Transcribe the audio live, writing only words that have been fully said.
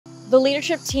The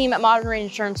leadership team at Modern Rain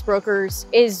Insurance Brokers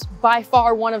is by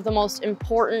far one of the most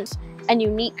important and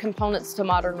unique components to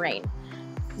Modern Rain.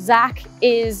 Zach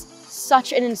is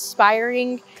such an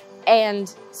inspiring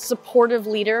and supportive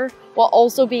leader while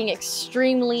also being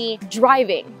extremely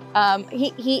driving.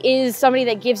 He is somebody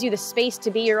that gives you the space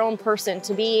to be your own person,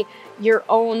 to be your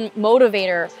own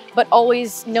motivator, but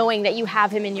always knowing that you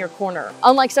have him in your corner.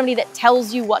 Unlike somebody that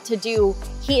tells you what to do,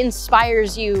 he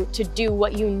inspires you to do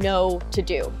what you know to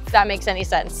do, if that makes any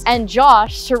sense. And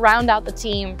Josh, to round out the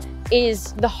team,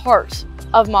 is the heart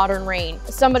of Modern Rain.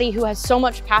 Somebody who has so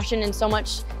much passion and so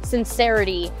much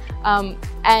sincerity,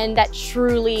 and that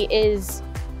truly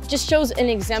just shows an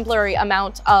exemplary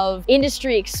amount of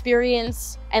industry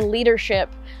experience and leadership.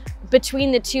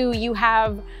 Between the two, you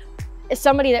have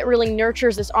somebody that really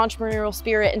nurtures this entrepreneurial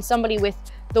spirit and somebody with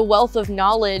the wealth of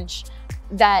knowledge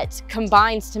that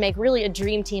combines to make really a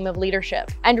dream team of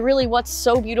leadership. And really what's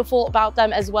so beautiful about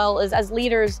them as well is, as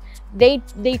leaders, they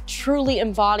truly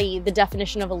embody the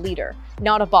definition of a leader,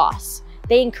 not a boss.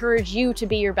 They encourage you to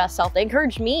be your best self. They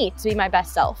encourage me to be my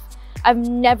best self. I've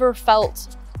never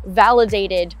felt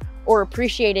validated or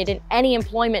appreciated in any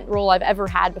employment role I've ever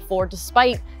had before,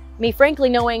 despite me frankly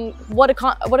knowing what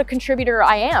a contributor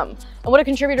I am and what a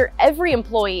contributor every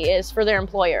employee is for their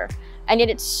employer. And yet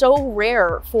it's so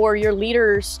rare for your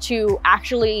leaders to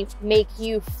actually make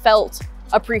you felt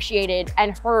appreciated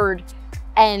and heard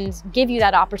and give you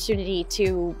that opportunity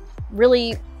to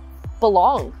really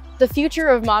belong. The future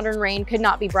of Modern Rain could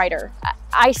not be brighter.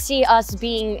 I see us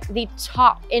being the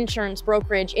top insurance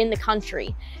brokerage in the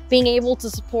country, being able to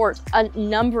support a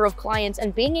number of clients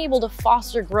and being able to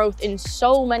foster growth in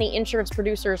so many insurance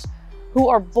producers who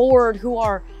are bored, who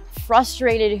are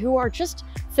frustrated, who are just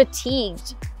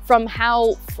fatigued from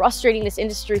how frustrating this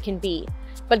industry can be.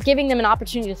 But giving them an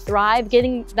opportunity to thrive,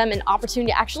 giving them an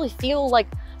opportunity to actually feel like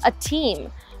a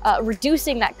team,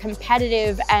 reducing that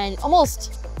competitive and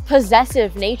almost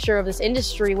possessive nature of this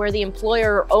industry where the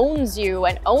employer owns you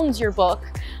and owns your book,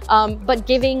 but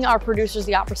giving our producers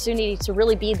the opportunity to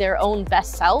really be their own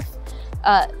best self,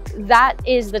 that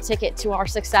is the ticket to our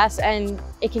success, and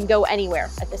it can go anywhere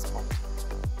at this point.